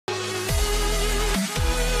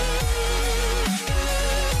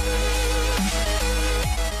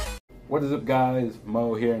What is up, guys?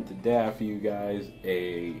 Mo here, and today I have for you guys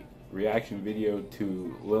a reaction video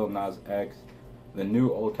to Lil Nas X, the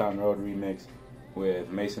new Old Town Road remix with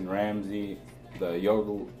Mason Ramsey, the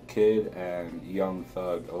Yodel Kid, and Young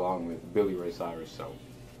Thug, along with Billy Ray Cyrus. So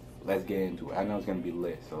let's get into it. I know it's gonna be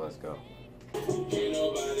lit, so let's go.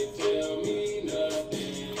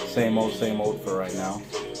 Same old for right now.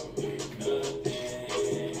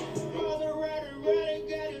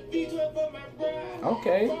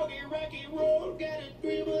 Okay.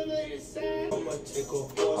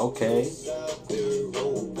 Okay.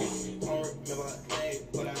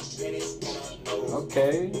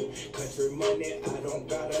 Okay.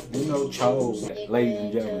 You know, Cho, ladies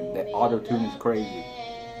and gentlemen, that auto-tune is crazy.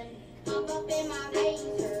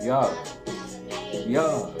 Yeah.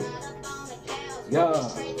 Yeah. Yeah.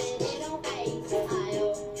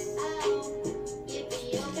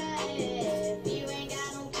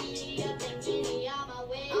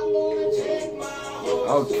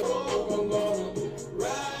 Okay.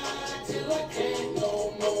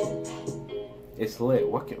 It's lit.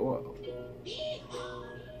 What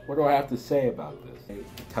do I have to say about this? I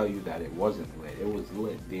tell you that it wasn't lit. It was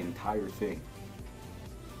lit, the entire thing.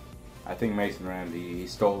 I think Mason Ramsey, he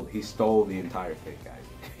stole the entire thing, guys.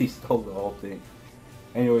 He stole the whole thing.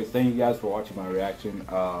 Anyways, thank you guys for watching my reaction.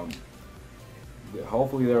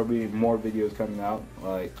 Hopefully there will be more videos coming out.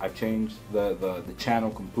 Like, I've changed the channel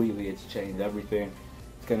completely. It's changed everything.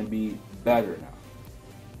 It's gonna be better now.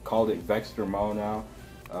 Called it Vexter Mo now.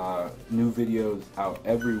 New videos out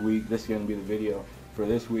every week. This is gonna be the video for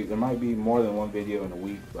this week. There might be more than one video in a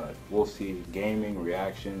week, but we'll see. Gaming,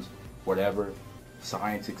 reactions, whatever.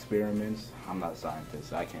 Science experiments. I'm not a scientist,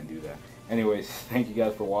 so I can't do that. Anyways, thank you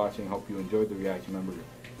guys for watching. Hope you enjoyed the reaction. Remember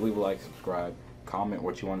to leave a like, subscribe, comment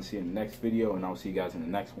what you want to see in the next video, and I'll see you guys in the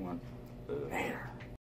next one. Later.